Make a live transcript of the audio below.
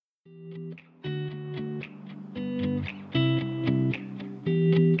You're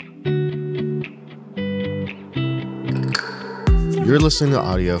listening to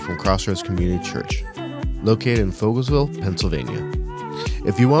audio from Crossroads Community Church, located in Fogelsville, Pennsylvania.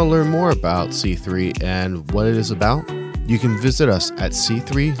 If you want to learn more about C3 and what it is about, you can visit us at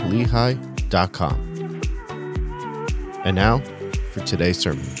c3lehigh.com. And now, for today's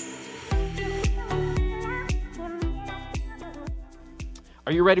sermon.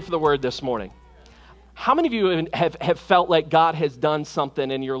 Are you ready for the word this morning? How many of you have felt like God has done something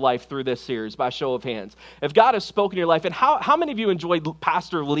in your life through this series, by show of hands? If God has spoken in your life, and how many of you enjoyed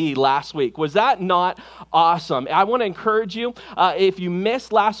Pastor Lee last week? Was that not awesome? I want to encourage you, if you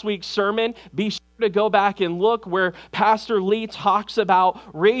missed last week's sermon, be sure to go back and look where Pastor Lee talks about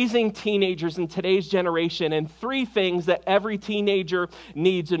raising teenagers in today's generation and 3 things that every teenager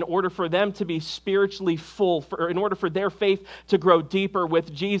needs in order for them to be spiritually full, in order for their faith to grow deeper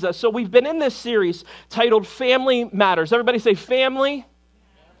with Jesus. So we've been in this series titled Family Matters. Everybody say Family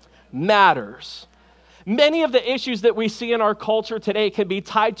Matters. Many of the issues that we see in our culture today can be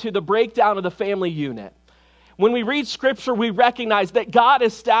tied to the breakdown of the family unit. When we read Scripture, we recognize that God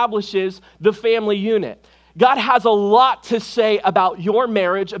establishes the family unit. God has a lot to say about your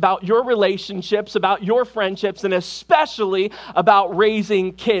marriage, about your relationships, about your friendships, and especially about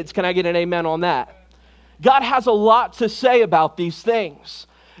raising kids. Can I get an amen on that? God has a lot to say about these things.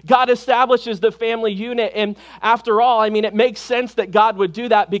 God establishes the family unit, and after all, it makes sense that God would do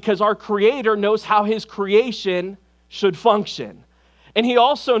that because our Creator knows how His creation should function. And He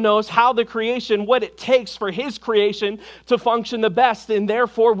also knows how the creation, what it takes for His creation to function the best. And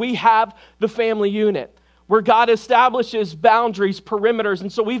therefore, we have the family unit where God establishes boundaries, perimeters.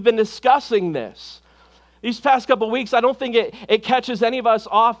 And so we've been discussing this. These past couple of weeks, I don't think it catches any of us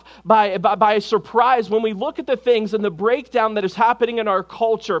off by surprise when we look at the things and the breakdown that is happening in our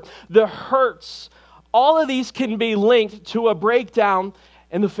culture, the hurts. All of these can be linked to a breakdown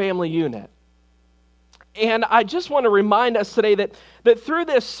in the family unit. And I just want to remind us today that through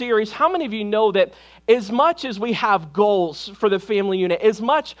this series, how many of you know that as much as we have goals for the family unit, as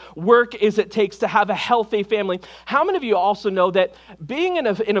much work as it takes to have a healthy family, how many of you also know that being in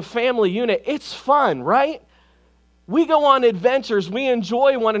a family unit, it's fun, right? We go on adventures. We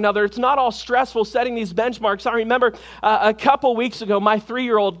enjoy one another. It's not all stressful setting these benchmarks. I remember a couple weeks ago, my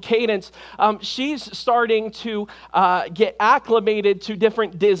 3-year-old Cadence, she's starting to get acclimated to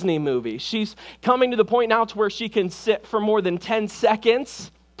different Disney movies. She's coming to the point now to where she can sit for more than 10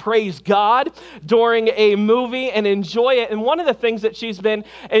 seconds, praise God, during a movie and enjoy it. And one of the things that she's been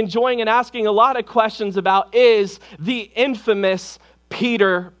enjoying and asking a lot of questions about is the infamous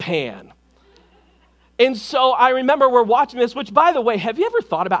Peter Pan. And so I remember we're watching this, which, by the way, have you ever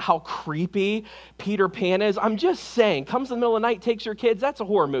thought about how creepy Peter Pan is? I'm just saying, comes in the middle of the night, takes your kids, that's a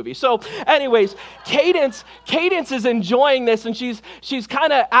horror movie. So anyways, Cadence is enjoying this, and she's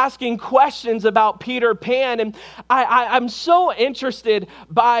kind of asking questions about Peter Pan. And I'm so interested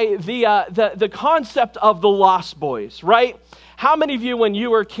by the concept of the Lost Boys, right? How many of you, when you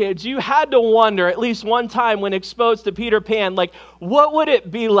were kids, you had to wonder, at least one time when exposed to Peter Pan, like, what would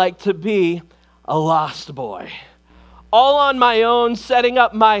it be like to be a lost boy? All on my own, setting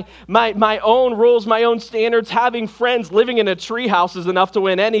up my own rules, my own standards, having friends, living in a treehouse is enough to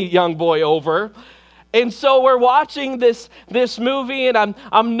win any young boy over. And so we're watching this movie, and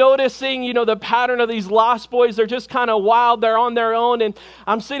I'm noticing, the pattern of these lost boys. They're just kind of wild. They're on their own, and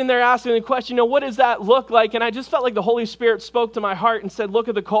I'm sitting there asking the question, what does that look like? And I just felt like the Holy Spirit spoke to my heart and said, look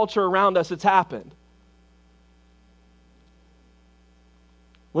at the culture around us. It's happened.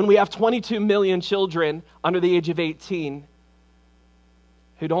 When we have 22 million children under the age of 18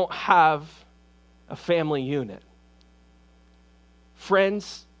 who don't have a family unit.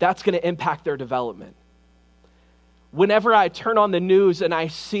 Friends, that's going to impact their development. Whenever I turn on the news and I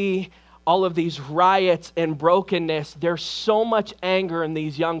see all of these riots and brokenness, there's so much anger in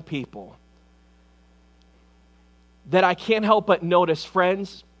these young people that I can't help but notice,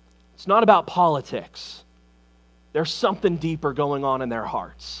 friends, it's not about politics. There's something deeper going on in their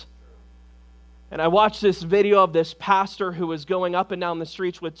hearts. And I watched this video of this pastor who was going up and down the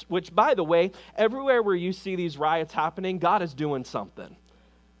streets, which, by the way, everywhere where you see these riots happening, God is doing something.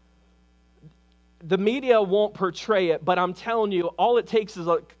 The media won't portray it, but I'm telling you, all it takes is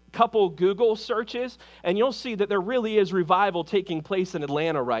a couple Google searches, and you'll see that there really is revival taking place in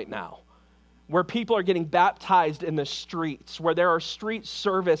Atlanta right now, where people are getting baptized in the streets, where there are street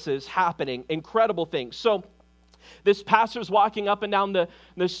services happening, incredible things. So This pastor's walking up and down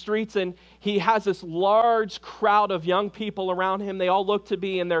the streets, and he has this large crowd of young people around him. They all look to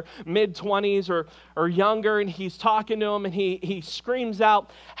be in their mid-20s or younger, and he's talking to them, and he screams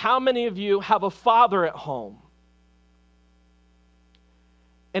out, "How many of you have a father at home?"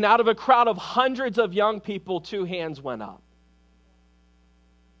 And out of a crowd of hundreds of young people, 2 hands went up.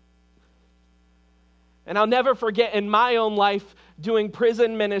 And I'll never forget in my own life doing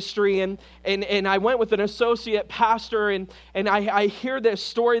prison ministry, and I went with an associate pastor, and I hear this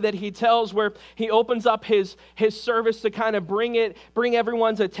story that he tells where he opens up his service to kind of bring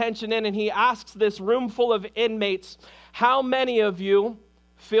everyone's attention in, and he asks this room full of inmates, "How many of you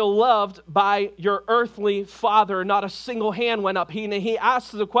feel loved by your earthly father?" Not a single hand went up. He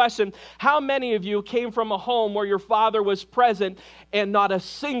asks the question, "How many of you came from a home where your father was present?" And not a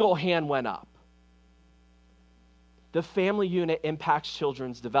single hand went up. The family unit impacts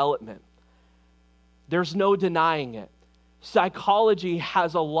children's development. There's no denying it. Psychology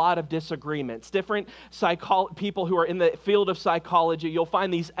has a lot of disagreements. Different people who are in the field of psychology, you'll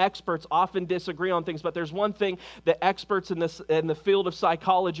find these experts often disagree on things, but there's one thing that experts in the field of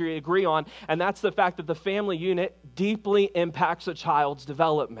psychology agree on, and that's the fact that the family unit deeply impacts a child's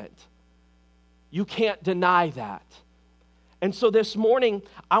development. You can't deny that. And so this morning,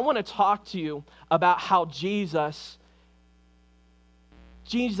 I want to talk to you about how Jesus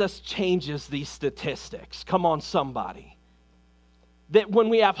changes these statistics. Come on, somebody. That when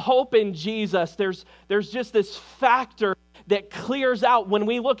we have hope in Jesus, there's just this factor that clears out when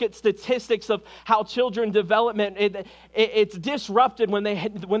we look at statistics of how children development. It's disrupted when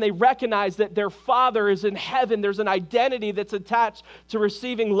they recognize that their Father is in heaven. There's an identity that's attached to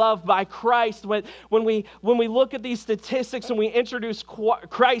receiving love by Christ. When we look at these statistics and we introduce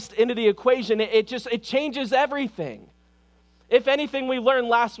Christ into the equation, it changes everything. If anything, we learned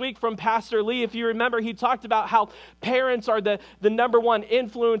last week from Pastor Lee, if you remember, he talked about how parents are the number one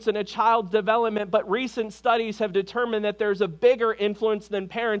influence in a child's development, but recent studies have determined that there's a bigger influence than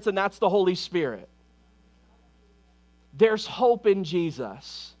parents, and that's the Holy Spirit. There's hope in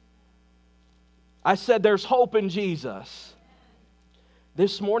Jesus. I said there's hope in Jesus.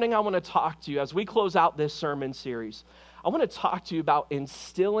 This morning, I want to talk to you, as we close out this sermon series, I want to talk to you about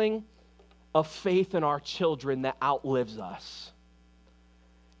instilling a faith in our children that outlives us.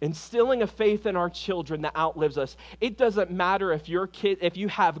 Instilling a faith in our children that outlives us. It doesn't matter if you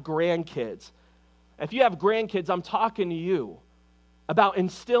have grandkids. If you have grandkids, I'm talking to you about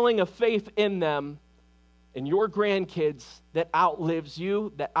instilling a faith in them, in your grandkids, that outlives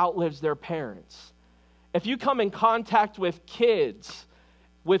you, that outlives their parents. If you come in contact with kids,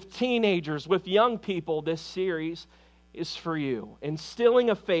 with teenagers, with young people, this series is for you. Instilling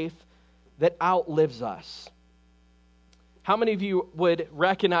a faith that outlives us. How many of you would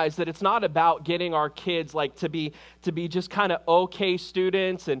recognize that it's not about getting our kids to be just kind of okay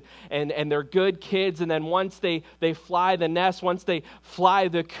students and they're good kids, and then once they fly the nest, once they fly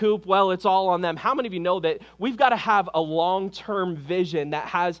the coop, well, it's all on them. How many of you know that we've got to have a long-term vision that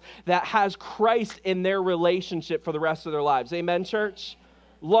has Christ in their relationship for the rest of their lives? Amen, church?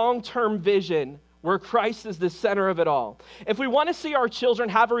 Long-term vision where Christ is the center of it all. If we want to see our children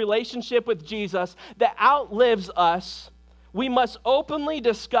have a relationship with Jesus that outlives us, we must openly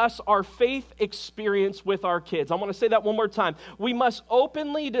discuss our faith experience with our kids. I want to say that one more time. We must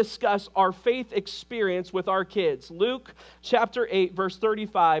openly discuss our faith experience with our kids. Luke chapter 8, verse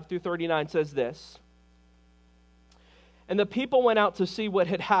 35 through 39 says this. And the people went out to see what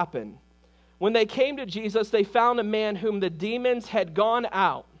had happened. When they came to Jesus, they found a man whom the demons had gone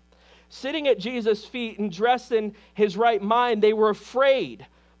out, sitting at Jesus' feet and dressed in his right mind. They were afraid.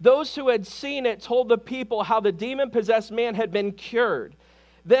 Those who had seen it told the people how the demon-possessed man had been cured.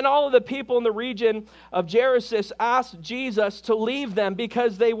 Then all of the people in the region of Gerasene asked Jesus to leave them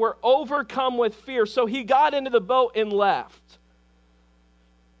because they were overcome with fear. So he got into the boat and left.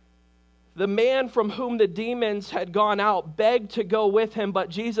 The man from whom the demons had gone out begged to go with him, but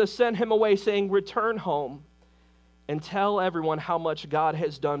Jesus sent him away, saying, "Return home and tell everyone how much God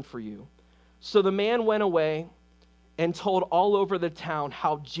has done for you." So the man went away and told all over the town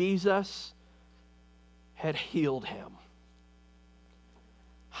how Jesus had healed him.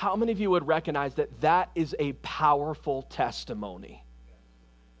 How many of you would recognize that that is a powerful testimony?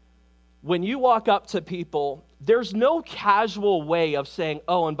 When you walk up to people, there's no casual way of saying,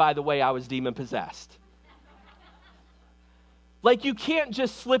 "Oh, and by the way, I was demon-possessed." You can't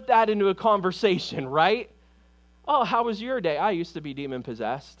just slip that into a conversation, right? "Oh, how was your day?" "I used to be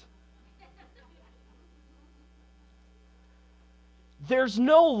demon-possessed." There's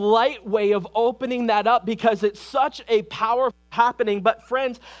no light way of opening that up because it's such a powerful happening. But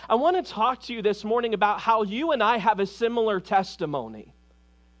friends, I want to talk to you this morning about how you and I have a similar testimony.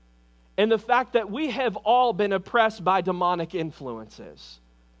 And the fact that we have all been oppressed by demonic influences.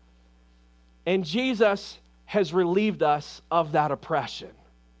 And Jesus has relieved us of that oppression.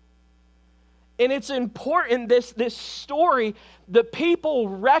 And it's important, this story, the people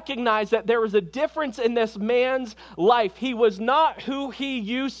recognize that there was a difference in this man's life. He was not who he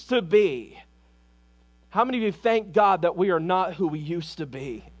used to be. How many of you thank God that we are not who we used to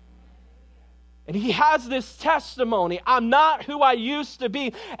be? And he has this testimony. I'm not who I used to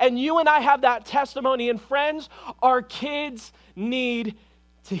be. And you and I have that testimony. And friends, our kids need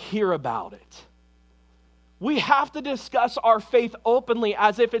to hear about it. We have to discuss our faith openly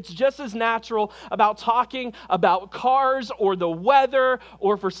as if it's just as natural about talking about cars or the weather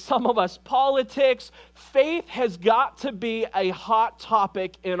or for some of us politics. Faith has got to be a hot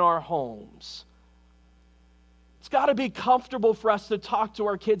topic in our homes. It's got to be comfortable for us to talk to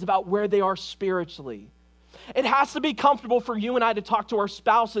our kids about where they are spiritually. It has to be comfortable for you and I to talk to our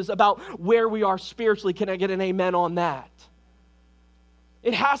spouses about where we are spiritually. Can I get an amen on that?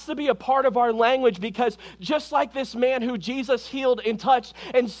 It has to be a part of our language because just like this man who Jesus healed and touched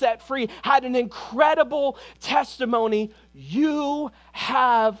and set free had an incredible testimony, you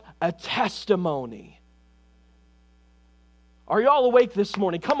have a testimony. Are you all awake this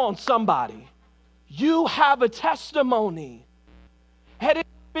morning? Come on, somebody. You have a testimony. Had it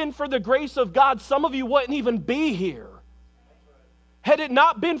been for the grace of God, some of you wouldn't even be here. Had it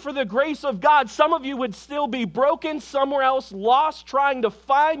not been for the grace of God, some of you would still be broken somewhere else, lost, trying to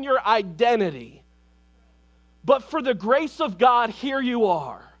find your identity. But for the grace of God, here you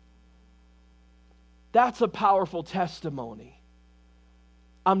are. That's a powerful testimony.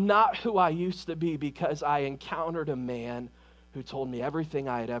 I'm not who I used to be because I encountered a man who told me everything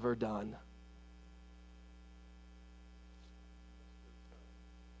I had ever done.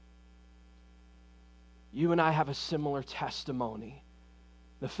 You and I have a similar testimony.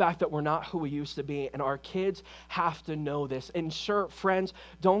 The fact that we're not who we used to be, and our kids have to know this. And sure, friends,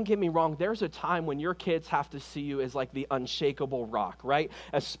 don't get me wrong. There's a time when your kids have to see you as like the unshakable rock, right?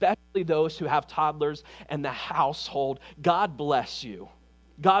 Especially those who have toddlers and the household. God bless you.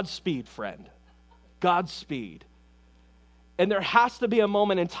 Godspeed, friend. Godspeed. And there has to be a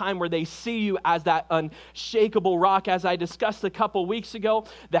moment in time where they see you as that unshakable rock. As I discussed a couple weeks ago,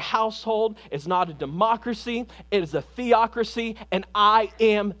 the household is not a democracy, it is a theocracy, and I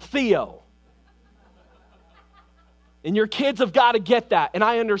am Theo. And your kids have got to get that, and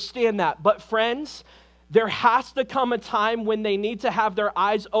I understand that. But friends, there has to come a time when they need to have their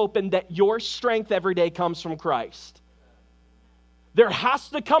eyes open that your strength every day comes from Christ. There has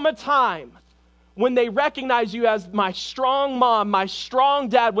to come a time when they recognize you as my strong mom, my strong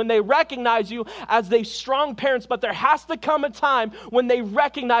dad, when they recognize you as they strong parents, but there has to come a time when they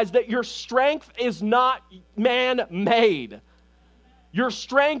recognize that your strength is not man-made. Your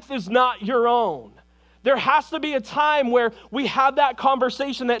strength is not your own. There has to be a time where we have that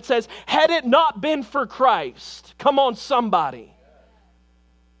conversation that says, had it not been for Christ, come on somebody.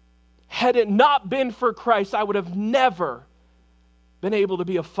 Had it not been for Christ, I would have never been able to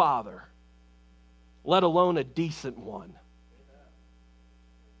be a father, let alone a decent one.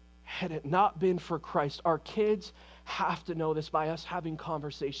 Had it not been for Christ, our kids have to know this by us having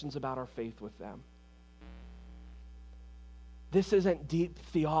conversations about our faith with them. This isn't deep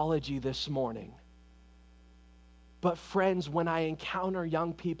theology this morning. But friends, when I encounter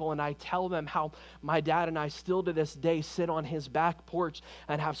young people and I tell them how my dad and I still to this day sit on his back porch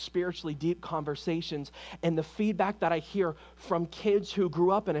and have spiritually deep conversations, and the feedback that I hear from kids who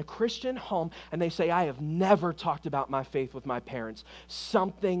grew up in a Christian home and they say, I have never talked about my faith with my parents.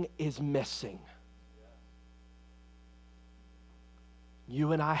 Something is missing.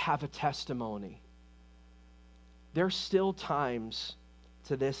 You and I have a testimony. There's still times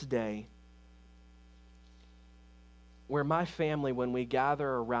to this day where my family, when we gather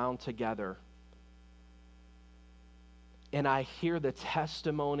around together, and I hear the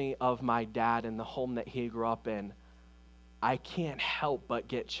testimony of my dad in the home that he grew up in, I can't help but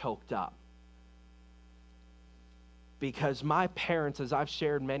get choked up. Because my parents, as I've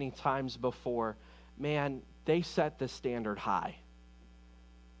shared many times before, man, they set the standard high.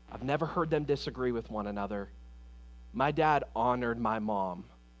 I've never heard them disagree with one another. My dad honored my mom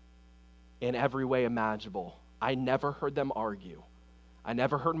in every way imaginable. I never heard them argue. I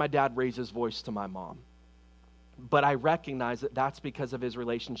never heard my dad raise his voice to my mom. But I recognize that that's because of his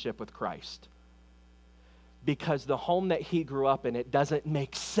relationship with Christ. Because the home that he grew up in, it doesn't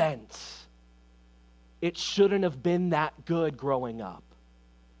make sense. It shouldn't have been that good growing up.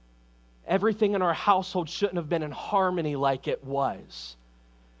 Everything in our household shouldn't have been in harmony like it was.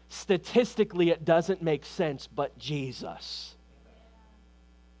 Statistically, it doesn't make sense, but Jesus.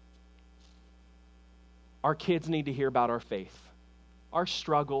 Our kids need to hear about our faith, our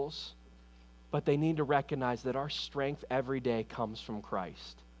struggles, but they need to recognize that our strength every day comes from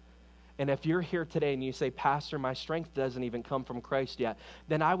Christ. And if you're here today and you say, Pastor, my strength doesn't even come from Christ yet,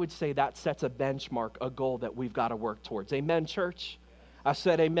 then I would say that sets a benchmark, a goal that we've got to work towards. Amen, church? I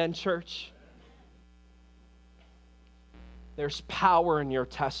said amen, church. There's power in your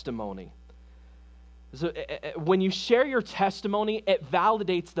testimony. So, when you share your testimony, it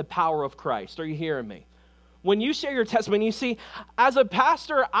validates the power of Christ. Are you hearing me? When you share your testimony, you see, as a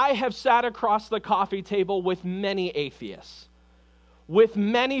pastor, I have sat across the coffee table with many atheists, with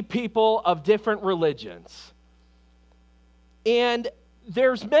many people of different religions. And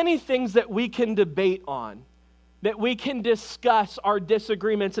there's many things that we can debate on, that we can discuss our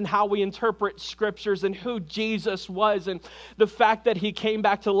disagreements and how we interpret scriptures and who Jesus was and the fact that he came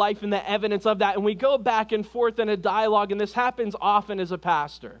back to life and the evidence of that. And we go back and forth in a dialogue, and this happens often as a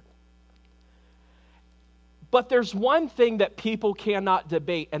pastor. But there's one thing that people cannot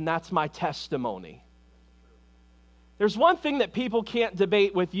debate, and that's my testimony. There's one thing that people can't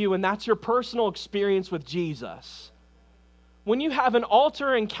debate with you, and that's your personal experience with Jesus. When you have an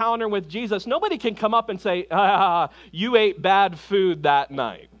altar encounter with Jesus, nobody can come up and say, you ate bad food that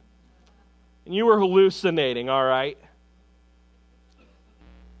night. And you were hallucinating, all right?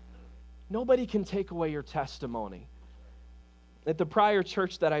 Nobody can take away your testimony. At the prior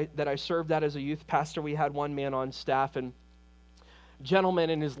church that I served at as a youth pastor, we had one man on staff, and a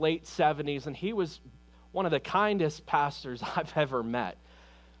gentleman in his late 70s, and he was one of the kindest pastors I've ever met.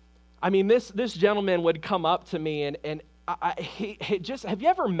 I mean, this gentleman would come up to me, and he just, have you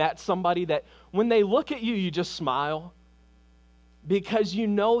ever met somebody that when they look at you, you just smile? Because you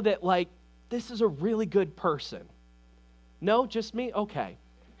know that, like, this is a really good person. No, just me? Okay.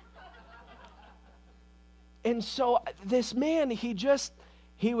 And so this man,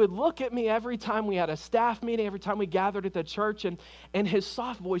 he would look at me every time we had a staff meeting, every time we gathered at the church, and his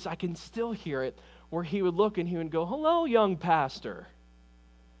soft voice, I can still hear it, where he would look and he would go, hello, young pastor.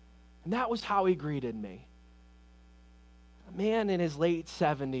 And that was how he greeted me. A man in his late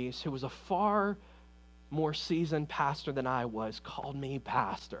 70s who was a far more seasoned pastor than I was called me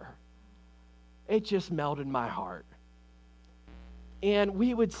pastor. It just melted my heart. And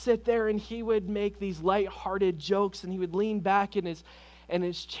we would sit there and he would make these lighthearted jokes, and he would lean back in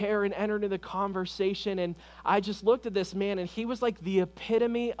his chair and enter into the conversation. And I just looked at this man, and he was like the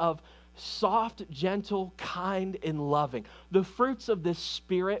epitome of soft, gentle, kind, and loving. The fruits of this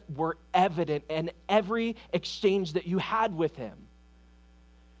Spirit were evident in every exchange that you had with him.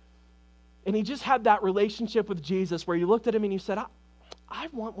 And he just had that relationship with Jesus where you looked at him and you said, I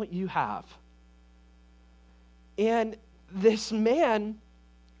want what you have. And this man,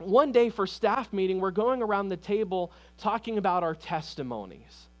 one day for staff meeting, we're going around the table talking about our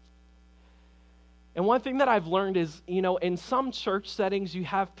testimonies. And one thing that I've learned is, in some church settings, you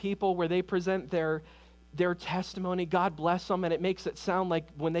have people where they present their testimony, God bless them, and it makes it sound like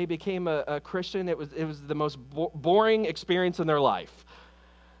when they became a Christian, it was the most boring experience in their life.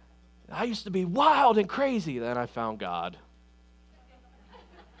 I used to be wild and crazy, then I found God.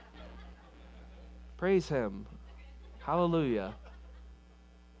 Praise him. Hallelujah.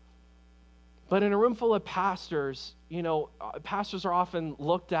 But in a room full of pastors, pastors are often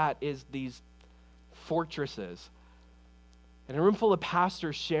looked at as these fortresses. In a room full of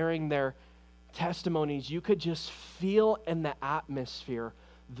pastors sharing their testimonies, you could just feel in the atmosphere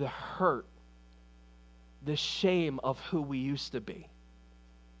the hurt, the shame of who we used to be.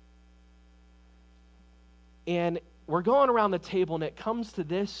 And we're going around the table, and it comes to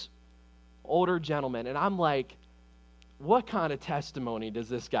this older gentleman, and I'm like, what kind of testimony does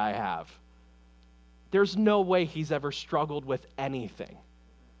this guy have? There's no way he's ever struggled with anything.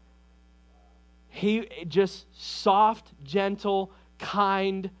 He just soft, gentle,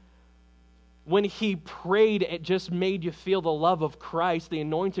 kind. When he prayed, it just made you feel the love of Christ. The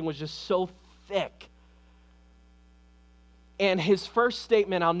anointing was just so thick. And his first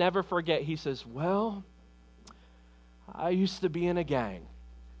statement, I'll never forget, he says, well, I used to be in a gang.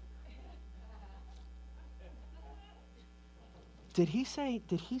 Did he say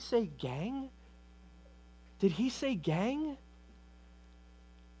gang? Did he say gang?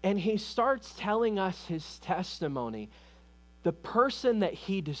 And he starts telling us his testimony. The person that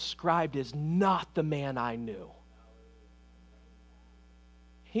he described is not the man I knew.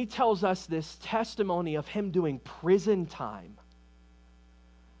 He tells us this testimony of him doing prison time,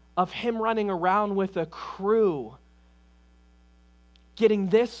 of him running around with a crew, getting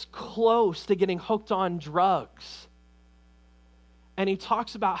this close to getting hooked on drugs. And he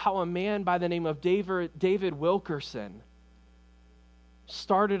talks about how a man by the name of David Wilkerson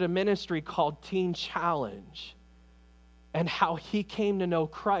started a ministry called Teen Challenge, and how he came to know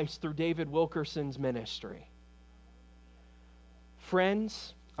Christ through David Wilkerson's ministry.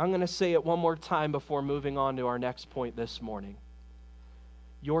 Friends, I'm going to say it one more time before moving on to our next point this morning.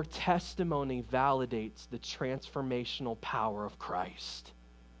 Your testimony validates the transformational power of Christ.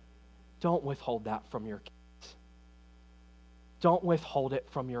 Don't withhold that from your kids. Don't withhold it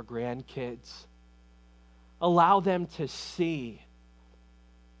from your grandkids. Allow them to see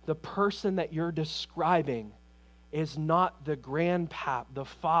the person that you're describing is not the grandpap, the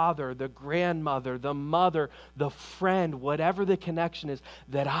father, the grandmother, the mother, the friend, whatever the connection is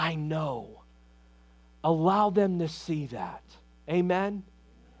that I know. Allow them to see that. Amen?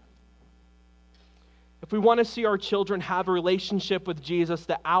 If we want to see our children have a relationship with Jesus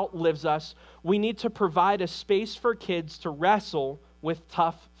that outlives us, we need to provide a space for kids to wrestle with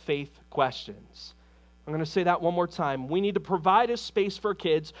tough faith questions. I'm going to say that one more time. We need to provide a space for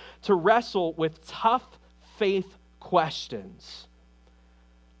kids to wrestle with tough faith questions.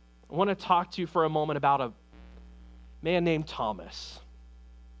 I want to talk to you for a moment about a man named Thomas.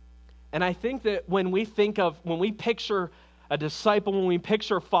 And I think that when we picture a disciple, when we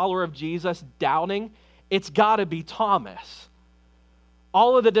picture a follower of Jesus doubting, it's got to be Thomas.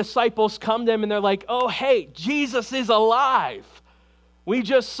 All of the disciples come to him and they're like, oh, hey, Jesus is alive. We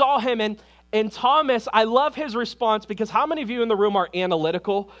just saw him. And Thomas, I love his response, because how many of you in the room are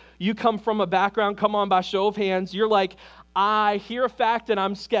analytical? You come from a background, come on, by show of hands, you're like, I hear a fact and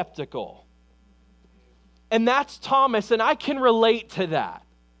I'm skeptical. And that's Thomas, and I can relate to that.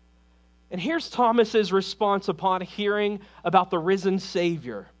 And here's Thomas's response upon hearing about the risen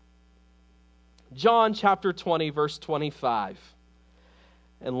Savior. John chapter 20, verse 25.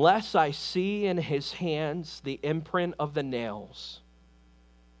 Unless I see in his hands the imprint of the nails,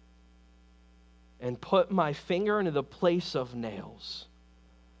 and put my finger into the place of nails,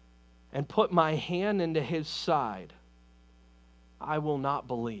 and put my hand into his side, I will not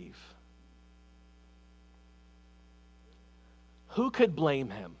believe. Who could blame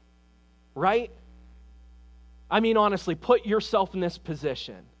him? Right? I mean, honestly, put yourself in this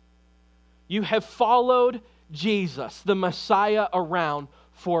position. You have followed Jesus, the Messiah, around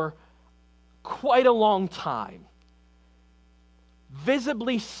for quite a long time,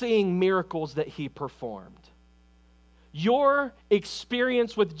 visibly seeing miracles that he performed. Your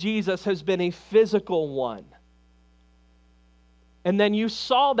experience with Jesus has been a physical one. And then you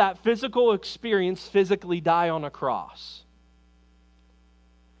saw that physical experience physically die on a cross.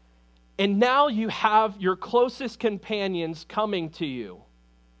 And now you have your closest companions coming to you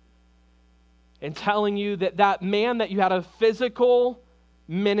and telling you that that man that you had a physical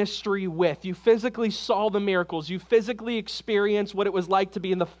ministry with, you physically saw the miracles, you physically experienced what it was like to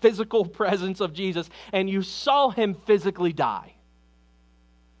be in the physical presence of Jesus, and you saw him physically die.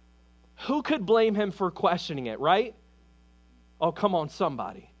 Who could blame him for questioning it, right? Oh, come on,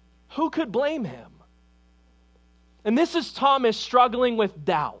 somebody. Who could blame him? And this is Thomas struggling with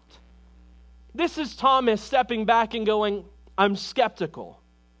doubt. This is Thomas stepping back and going, I'm skeptical.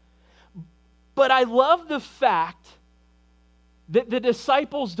 But I love the fact that the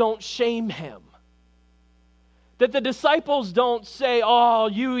disciples don't shame him. That the disciples don't say, oh,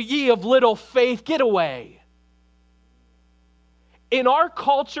 you ye of little faith, get away. In our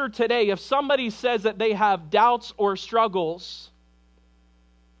culture today, if somebody says that they have doubts or struggles,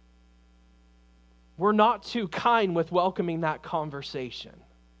 we're not too kind with welcoming that conversation.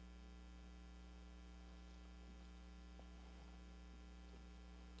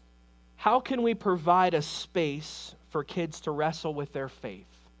 How can we provide a space for kids to wrestle with their faith?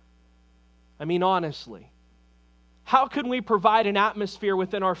 I mean, honestly, how can we provide an atmosphere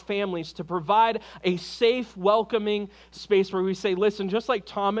within our families to provide a safe, welcoming space where we say, listen, just like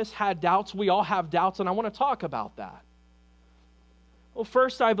Thomas had doubts, we all have doubts, and I want to talk about that. Well,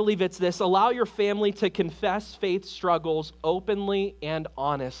 first, I believe it's this: allow your family to confess faith struggles openly and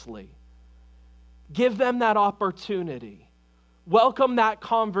honestly. Give them that opportunity. Welcome that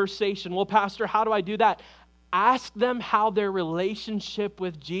conversation. Well, Pastor, how do I do that? Ask them how their relationship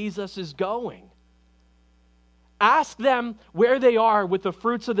with Jesus is going. Ask them where they are with the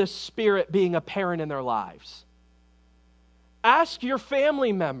fruits of the Spirit being apparent in their lives. Ask your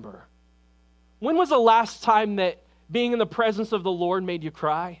family member, when was the last time that being in the presence of the Lord made you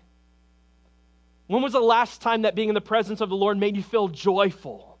cry? When was the last time that being in the presence of the Lord made you feel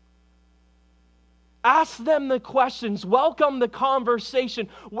joyful? Ask them the questions. Welcome the conversation.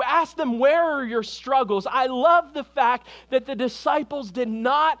 Ask them, where are your struggles? I love the fact that the disciples did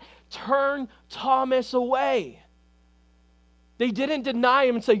not turn Thomas away. They didn't deny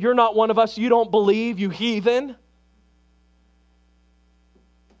him and say, you're not one of us, you don't believe, you heathen.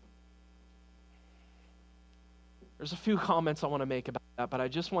 There's a few comments I want to make about that, but I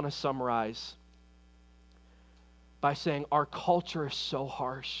just want to summarize by saying our culture is so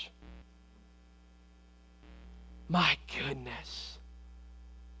harsh. My goodness,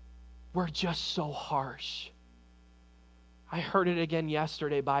 we're just so harsh. I heard it again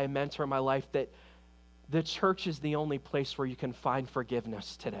yesterday by a mentor in my life that the church is the only place where you can find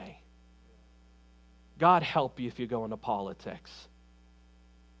forgiveness today. God help you if you go into politics.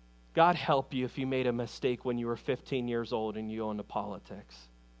 God help you if you made a mistake when you were 15 years old and you go into politics.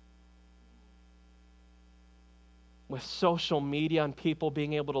 With social media and people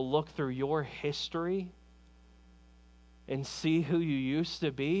being able to look through your history and see who you used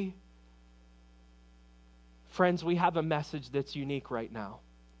to be. Friends, we have a message that's unique right now.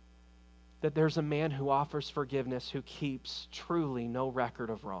 That there's a man who offers forgiveness who keeps truly no record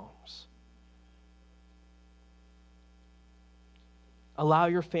of wrongs. Allow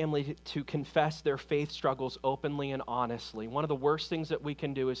your family to confess their faith struggles openly and honestly. One of the worst things that we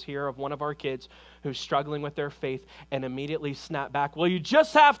can do is hear of one of our kids who's struggling with their faith and immediately snap back, well, you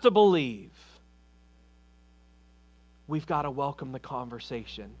just have to believe. We've got to welcome the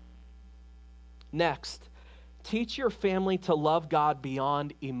conversation. Next, teach your family to love God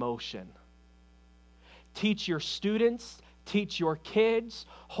beyond emotion. Teach your students, teach your kids,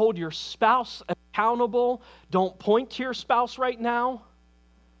 hold your spouse accountable. Don't point to your spouse right now.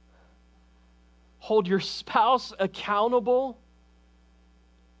 Hold your spouse accountable.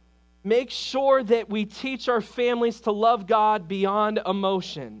 Make sure that we teach our families to love God beyond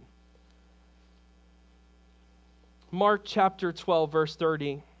emotion. Mark chapter 12, verse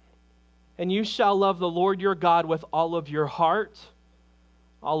 30. And you shall love the Lord your God with all of your heart,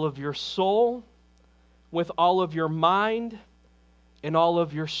 all of your soul, with all of your mind, and all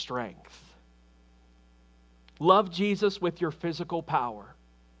of your strength. Love Jesus with your physical power.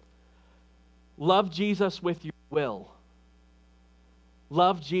 Love Jesus with your will.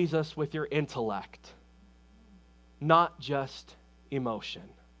 Love Jesus with your intellect, not just emotion.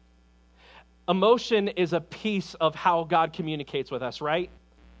 Emotion is a piece of how God communicates with us, right?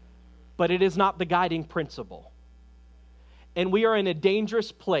 But it is not the guiding principle. And we are in a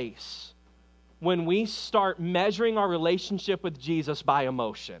dangerous place when we start measuring our relationship with Jesus by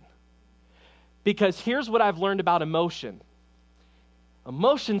emotion. Because here's what I've learned about emotion.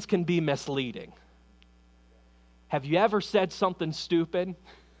 Emotions can be misleading. Have you ever said something stupid?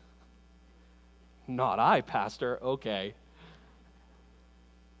 Not I, Pastor. Okay.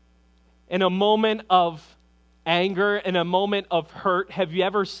 In a moment of anger, in a moment of hurt, have you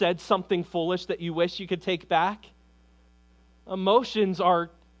ever said something foolish that you wish you could take back? Emotions are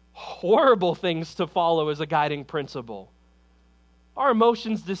horrible things to follow as a guiding principle. Our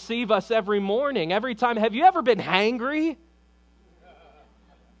emotions deceive us every morning, every time. Have you ever been hangry?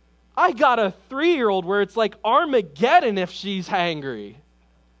 I got a 3-year-old where it's like Armageddon if she's hangry.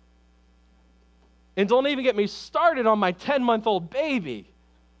 And don't even get me started on my 10-month-old baby.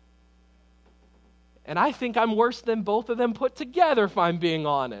 And I think I'm worse than both of them put together, if I'm being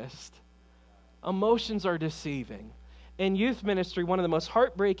honest. Emotions are deceiving. In youth ministry, one of the most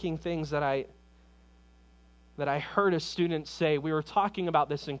heartbreaking things that I heard a student say, we were talking about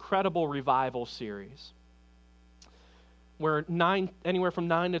this incredible revival series where anywhere from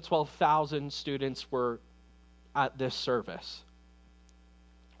 9,000 to 12,000 students were at this service.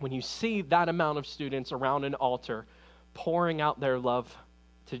 When you see that amount of students around an altar pouring out their love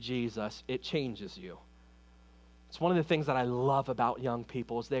to Jesus, it changes you. It's one of the things that I love about young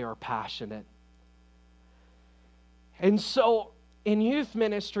people is they are passionate. And so in youth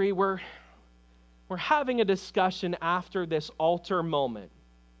ministry, we're having a discussion after this altar moment.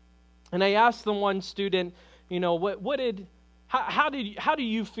 And I asked the one student, you know, how do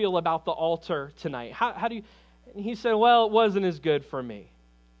you feel about the altar tonight? How do you? And he said, well, it wasn't as good for me.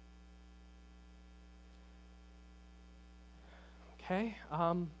 Okay,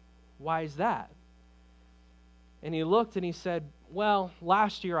 why is that? And he looked and he said, well,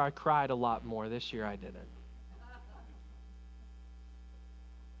 last year I cried a lot more. This year I didn't.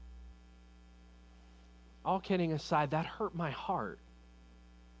 All kidding aside, that hurt my heart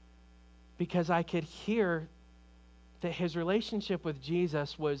because I could hear that his relationship with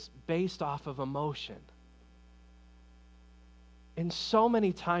Jesus was based off of emotion. And so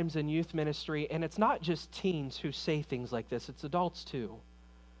many times in youth ministry, and it's not just teens who say things like this, it's adults too.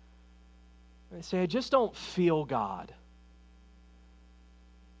 They say, I just don't feel God.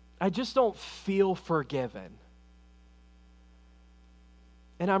 I just don't feel forgiven.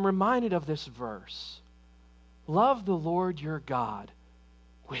 And I'm reminded of this verse. Love the Lord your God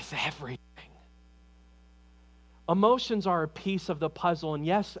with everything. Emotions are a piece of the puzzle. And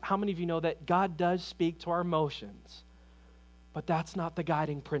yes, how many of you know that God does speak to our emotions? But that's not the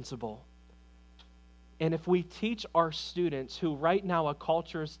guiding principle. And if we teach our students who right now a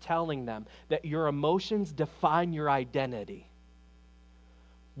culture is telling them that your emotions define your identity,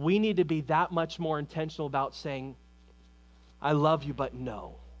 we need to be that much more intentional about saying, I love you, but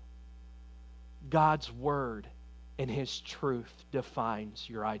no. God's word and his truth defines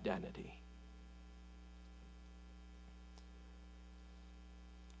your identity.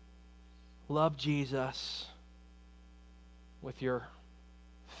 Love Jesus with your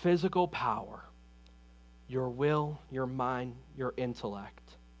physical power, your will, your mind, your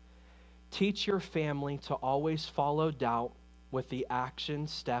intellect. Teach your family to always follow doubt with the action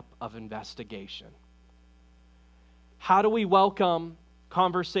step of investigation. How do we welcome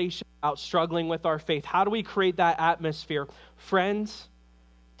conversation about struggling with our faith? How do we create that atmosphere? Friends,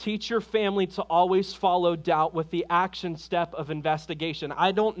 teach your family to always follow doubt with the action step of investigation.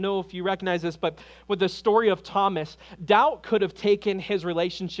 I don't know if you recognize this, but with the story of Thomas, doubt could have taken his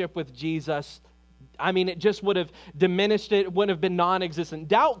relationship with Jesus. I mean, it just would have diminished it. It would have been non-existent.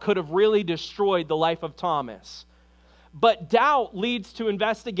 Doubt could have really destroyed the life of Thomas. But doubt leads to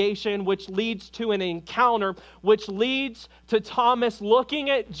investigation, which leads to an encounter, which leads to Thomas looking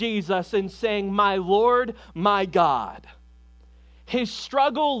at Jesus and saying, my Lord, my God. His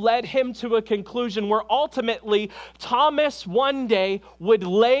struggle led him to a conclusion where ultimately Thomas one day would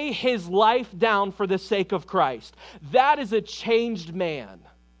lay his life down for the sake of Christ. That is a changed man.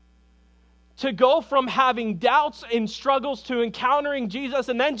 To go from having doubts and struggles to encountering Jesus.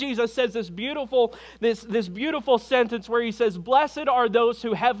 And then Jesus says this beautiful sentence where he says, blessed are those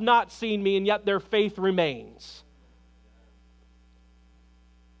who have not seen me and yet their faith remains.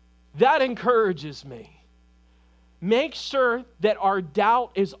 That encourages me. Make sure that our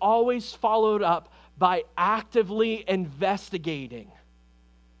doubt is always followed up by actively investigating.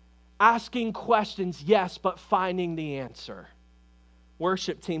 Asking questions, yes, but finding the answer.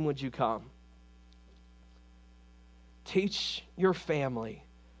 Worship team, would you come? Teach your family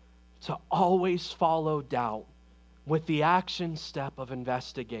to always follow doubt with the action step of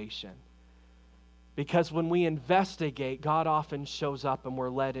investigation. Because when we investigate, God often shows up and we're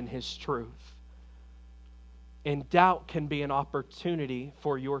led in his truth. And doubt can be an opportunity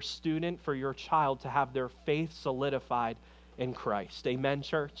for your student, for your child to have their faith solidified in Christ. Amen,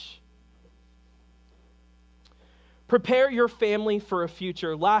 church? Prepare your family for a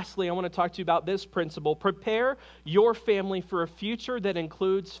future. Lastly, I want to talk to you about this principle. Prepare your family for a future that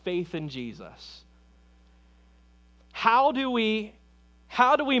includes faith in Jesus. How do we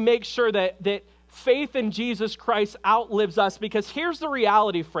make sure that faith in Jesus Christ outlives us? Because here's the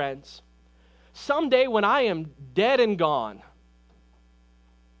reality, friends. Someday when I am dead and gone,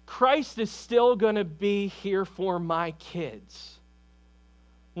 Christ is still going to be here for my kids.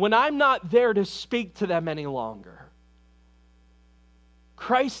 When I'm not there to speak to them any longer,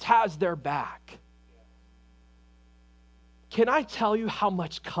 Christ has their back. Can I tell you how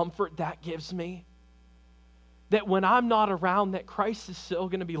much comfort that gives me? That when I'm not around, that Christ is still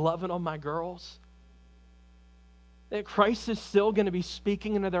going to be loving on my girls. That Christ is still going to be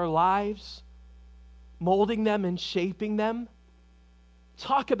speaking into their lives, molding them and shaping them.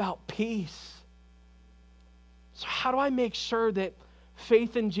 Talk about peace. So how do I make sure that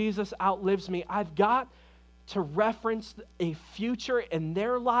faith in Jesus outlives me? I've got to reference a future in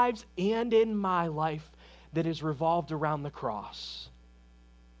their lives and in my life that is revolved around the cross,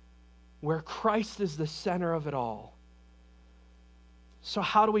 where Christ is the center of it all. So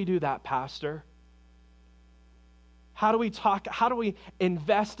how do we do that, Pastor? How do we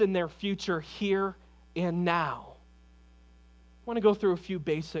invest in their future here and now? I want to go through a few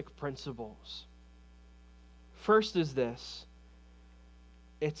basic principles. First is this.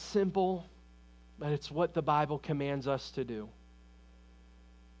 It's simple, but it's what the Bible commands us to do.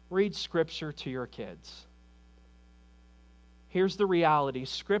 Read Scripture to your kids. Here's the reality.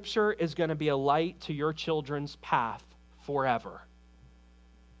 Scripture is going to be a light to your children's path forever.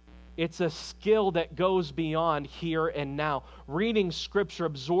 It's a skill that goes beyond here and now. Reading Scripture,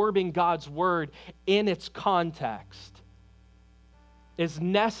 absorbing God's Word in its context is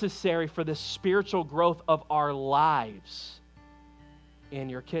necessary for the spiritual growth of our lives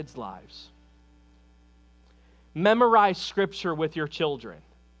and your kids' lives. Memorize Scripture with your children.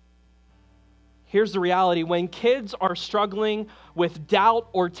 Here's the reality. When kids are struggling with doubt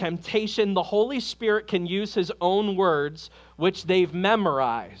or temptation, the Holy Spirit can use his own words, which they've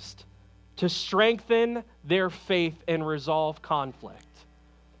memorized, to strengthen their faith and resolve conflict.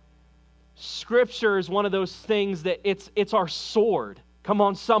 Scripture is one of those things that it's our sword. Come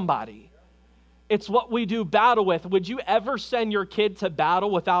on, somebody. It's what we do battle with. Would you ever send your kid to battle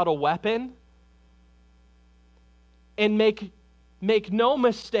without a weapon? And make no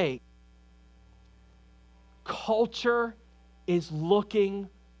mistake, culture is looking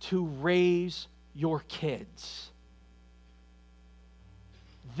to raise your kids.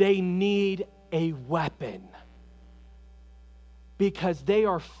 They need a weapon because they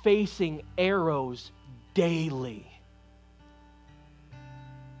are facing arrows daily.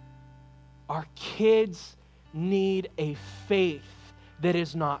 Our kids need a faith that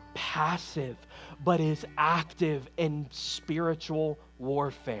is not passive, but is active in spiritual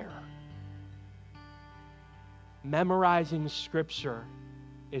warfare. Memorizing Scripture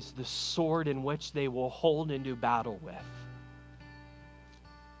is the sword in which they will hold and do battle with.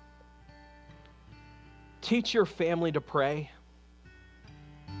 Teach your family to pray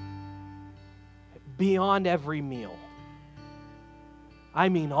beyond every meal. I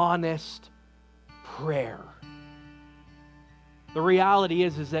mean honest prayer. The reality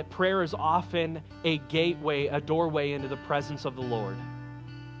is that prayer is often a gateway, a doorway into the presence of the Lord.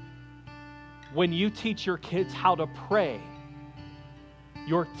 When you teach your kids how to pray,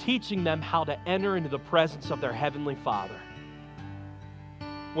 you're teaching them how to enter into the presence of their Heavenly Father.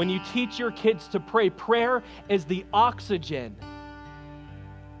 When you teach your kids to pray, prayer is the oxygen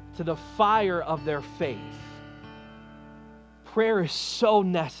to the fire of their faith. Prayer is so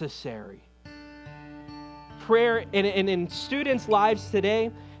necessary. Prayer, and in students' lives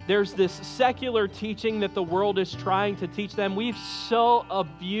today, there's this secular teaching that the world is trying to teach them. We've so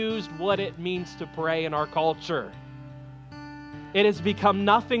abused what it means to pray in our culture. It has become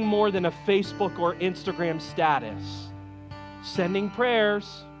nothing more than a Facebook or Instagram status. Sending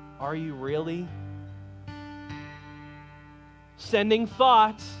prayers. Are you really? Sending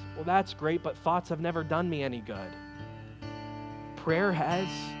thoughts. Well, that's great, but thoughts have never done me any good. Prayer has.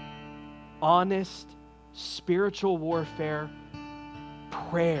 Honest, spiritual warfare.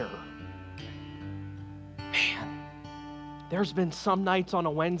 Prayer. Man, there's been some nights on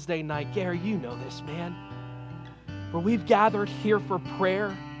a Wednesday night, Gary, you know this, man, where we've gathered here for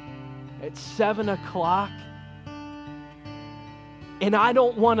prayer at 7 o'clock, and I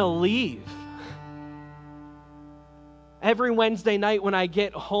don't want to leave. Every Wednesday night when I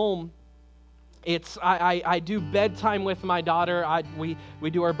get home, I do bedtime with my daughter. We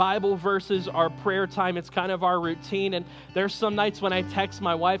do our Bible verses, our prayer time. It's kind of our routine. And there's some nights when I text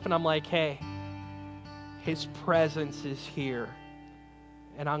my wife and I'm like, hey, his presence is here.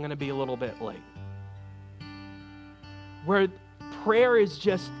 And I'm going to be a little bit late. Where prayer is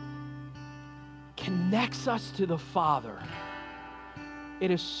just connects us to the Father.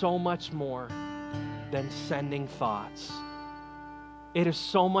 It is so much more than sending thoughts. It is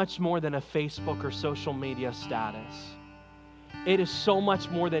so much more than a Facebook or social media status. It is so much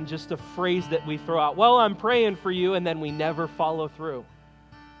more than just a phrase that we throw out. Well, I'm praying for you, and then we never follow through.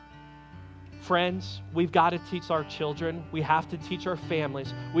 Friends, we've got to teach our children. We have to teach our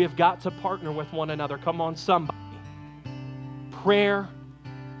families. We have got to partner with one another. Come on, somebody. Prayer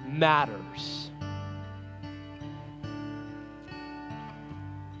matters.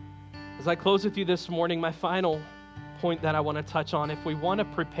 As I close with you this morning, my final point that I want to touch on, if we want to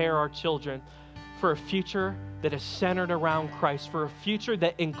prepare our children for a future that is centered around Christ, for a future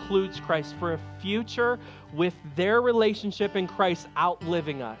that includes Christ, for a future with their relationship in Christ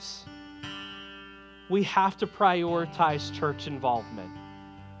outliving us, we have to prioritize church involvement.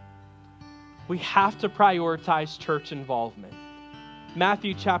 We have to prioritize church involvement.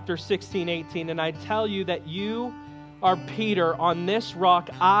 Matthew chapter 16, 18, and I tell you that you are Peter, on this rock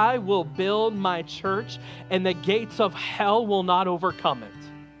I will build my church, and the gates of hell will not overcome it.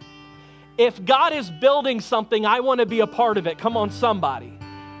 If God is building something, I want to be a part of it. Come on, somebody.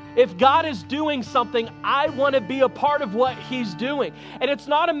 If God is doing something, I want to be a part of what He's doing. And it's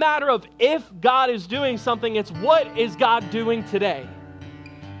not a matter of if God is doing something, it's what is God doing today.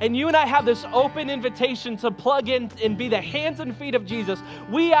 And you and I have this open invitation to plug in and be the hands and feet of Jesus.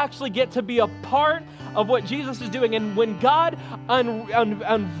 We actually get to be a part of what Jesus is doing. And when God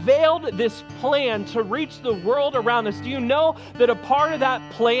unveiled this plan to reach the world around us, do you know that a part of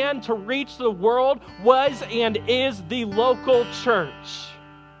that plan to reach the world was and is the local church?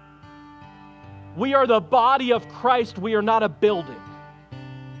 We are the body of Christ. We are not a building.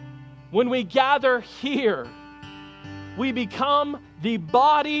 When we gather here, we become The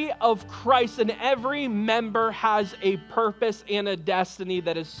body of Christ, and every member has a purpose and a destiny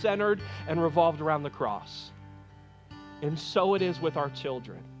that is centered and revolved around the cross. And so it is with our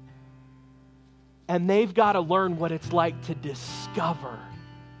children. And they've got to learn what it's like to discover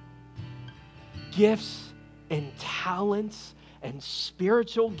gifts and talents and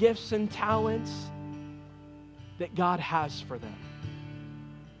spiritual gifts and talents that God has for them.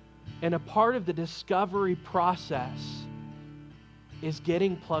 And a part of the discovery process is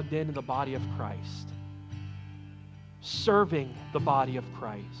getting plugged into the body of Christ, serving the body of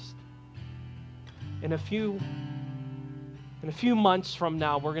Christ. In a few months from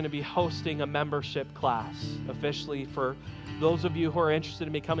now, we're going to be hosting a membership class officially for those of you who are interested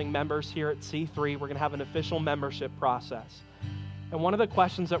in becoming members here at C3. We're going to have an official membership process. And one of the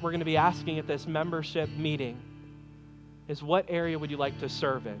questions that we're going to be asking at this membership meeting is, what area would you like to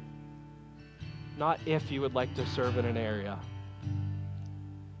serve in? Not if you would like to serve in an area.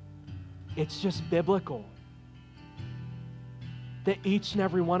 It's just biblical that each and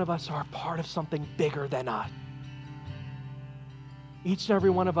every one of us are a part of something bigger than us. Each and every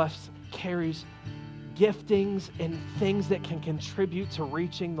one of us carries giftings and things that can contribute to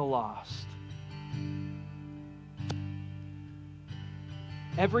reaching the lost.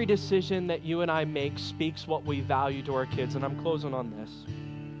 Every decision that you and I make speaks what we value to our kids, and I'm closing on this.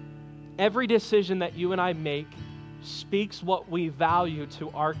 Every decision that you and I make speaks what we value to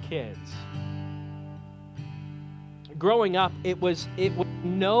our kids. Growing up, it was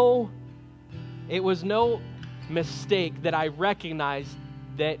no mistake that I recognized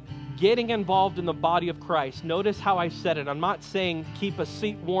that getting involved in the body of Christ, notice how I said it. I'm not saying keep a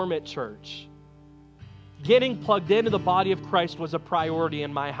seat warm at church. Getting plugged into the body of Christ was a priority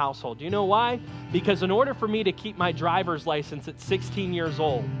in my household. Do you know why? Because in order for me to keep my driver's license at 16 years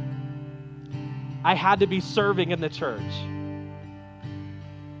old, I had to be serving in the church.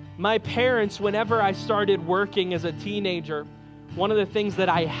 My parents, whenever I started working as a teenager, one of the things that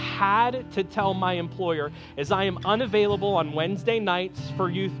I had to tell my employer is I am unavailable on Wednesday nights for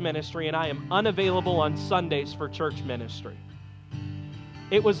youth ministry, and I am unavailable on Sundays for church ministry.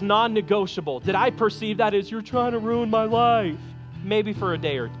 It was non-negotiable. Did I perceive that as, you're trying to ruin my life? Maybe for a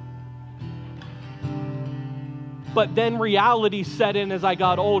day or two. But then reality set in as I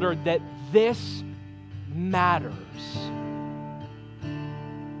got older that this matters.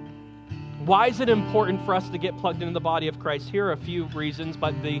 Why is it important for us to get plugged into the body of Christ? Here are a few reasons,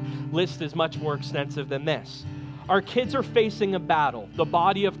 but the list is much more extensive than this. Our kids are facing a battle. The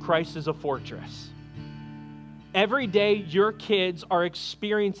body of Christ is a fortress. Every day, your kids are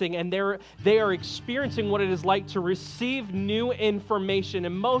experiencing, and they are experiencing what it is like to receive new information.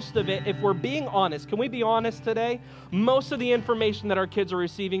 And most of it, if we're being honest, can we be honest today? Most of the information that our kids are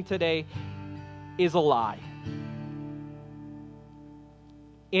receiving today is a lie.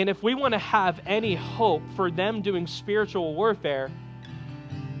 And if we want to have any hope for them doing spiritual warfare,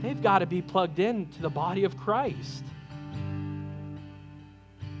 they've got to be plugged into the body of Christ.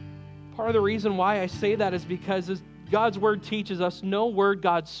 Part of the reason why I say that is because as God's word teaches us, no word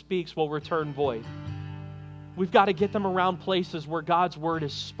God speaks will return void. We've got to get them around places where God's word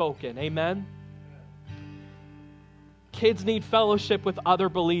is spoken. Amen? Kids need fellowship with other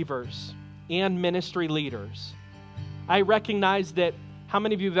believers and ministry leaders. I recognize that. How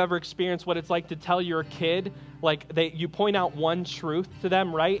many of you have ever experienced what it's like to tell your kid, you point out one truth to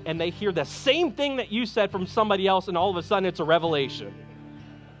them, right? And they hear the same thing that you said from somebody else, and all of a sudden it's a revelation.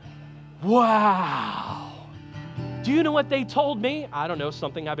 Wow. Do you know what they told me? I don't know,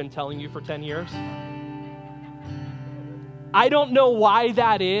 something I've been telling you for 10 years. I don't know why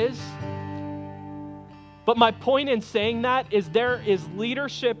that is. But my point in saying that is there is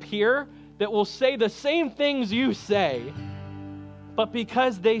leadership here that will say the same things you say, but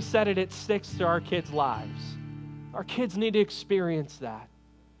because they said it, it sticks to our kids' lives. Our kids need to experience that.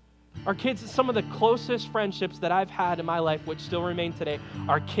 Our kids, some of the closest friendships that I've had in my life, which still remain today,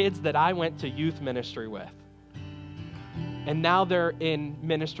 are kids that I went to youth ministry with. And now they're in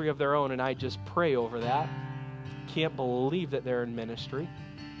ministry of their own, and I just pray over that. Can't believe that they're in ministry.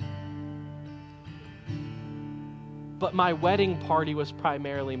 But my wedding party was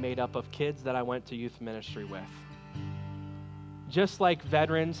primarily made up of kids that I went to youth ministry with. Just like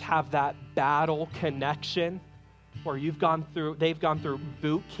veterans have that battle connection where they've gone through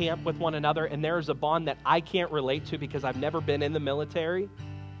boot camp with one another, and there is a bond that I can't relate to because I've never been in the military,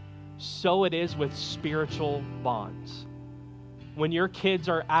 so it is with spiritual bonds. When your kids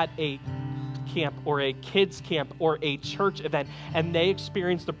are at a camp or a kids camp or a church event and they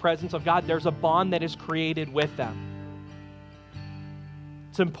experience the presence of God, there's a bond that is created with them.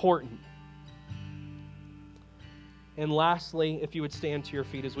 It's important. And lastly, if you would stand to your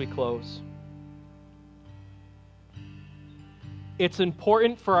feet as we close. It's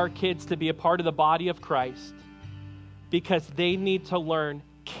important for our kids to be a part of the body of Christ because they need to learn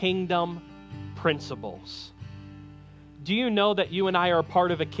kingdom principles. Do you know that you and I are a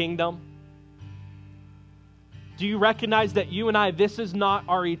part of a kingdom? Do you recognize that you and I, this is not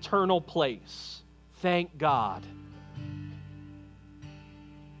our eternal place? Thank God.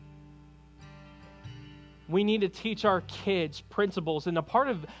 We need to teach our kids principles, and a part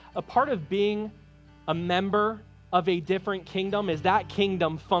of being a member of a different kingdom is that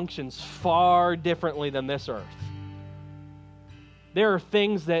kingdom functions far differently than this earth. There are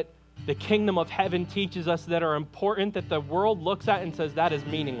things that the kingdom of heaven teaches us that are important that the world looks at and says that is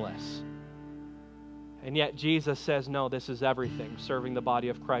meaningless. And yet Jesus says, no, this is everything, serving the body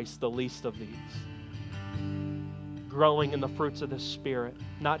of Christ, the least of these. Growing in the fruits of the Spirit,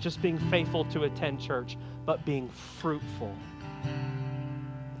 not just being faithful to attend church, but being fruitful.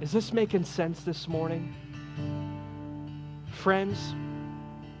 Is this making sense this morning? Friends,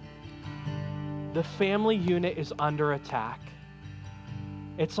 the family unit is under attack.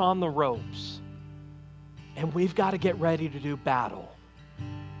 It's on the ropes. And we've got to get ready to do battle.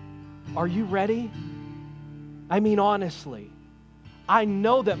 Are you ready? I mean, honestly, I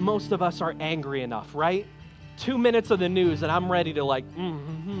know that most of us are angry enough, right? 2 minutes of the news and I'm ready to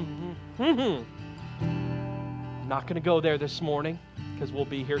I'm not going to go there this morning because we'll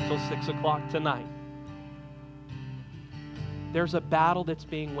be here till 6 o'clock tonight. There's a battle that's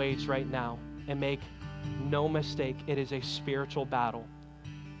being waged right now, and make no mistake, it is a spiritual battle.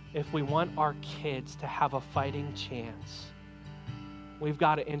 If we want our kids to have a fighting chance, we've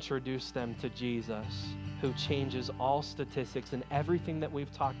got to introduce them to Jesus, who changes all statistics, and everything that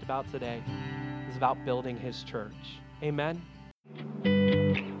we've talked about today is about building his church. Amen.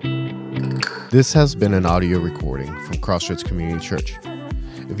 This has been an audio recording from Crossroads Community Church.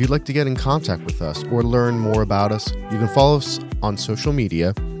 If you'd like to get in contact with us or learn more about us, you can follow us on social media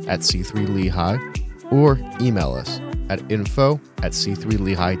at C3 Lehigh or email us at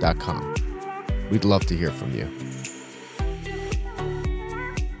info@c3lehigh.com. We'd love to hear from you.